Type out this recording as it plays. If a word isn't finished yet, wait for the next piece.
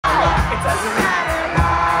doesn't matter. La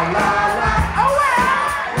la la. Oh well.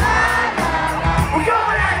 La la la. We're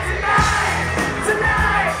going out tonight.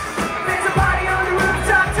 Tonight. There's a party on the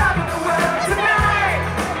rooftop, top of the world. Tonight.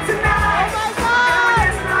 Tonight. Oh my God. And we're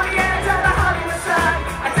dancing on the edge of the Hollywood sun.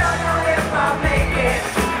 I don't know if I'll make it,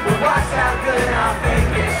 but watch how good I'll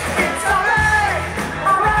fake it. It's alright.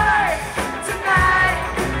 Alright. Tonight.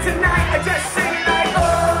 Tonight. I just sing it like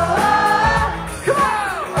oh. Come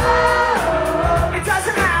on. Oh. It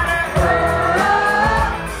doesn't matter.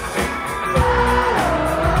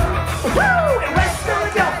 Woo! In West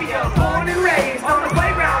Philadelphia, born and raised on the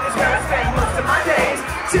playground is where I spend most of my days.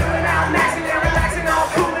 Chilling out, maxing and relaxing, all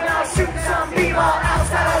cool and all shooting some b-ball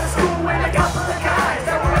outside of the school with a couple of guys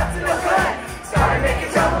that were up to no good. Started making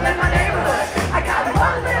trouble in my neighborhood. I got in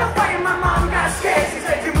one little fight and my mom got scared. She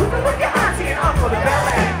said, "You're moving with your auntie and uncle to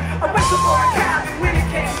ballet." I whistled for a cab and when it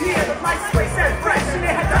came near, the license plate said fresh and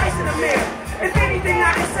it had dice in the mirror. If anything,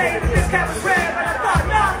 I can say that this cab was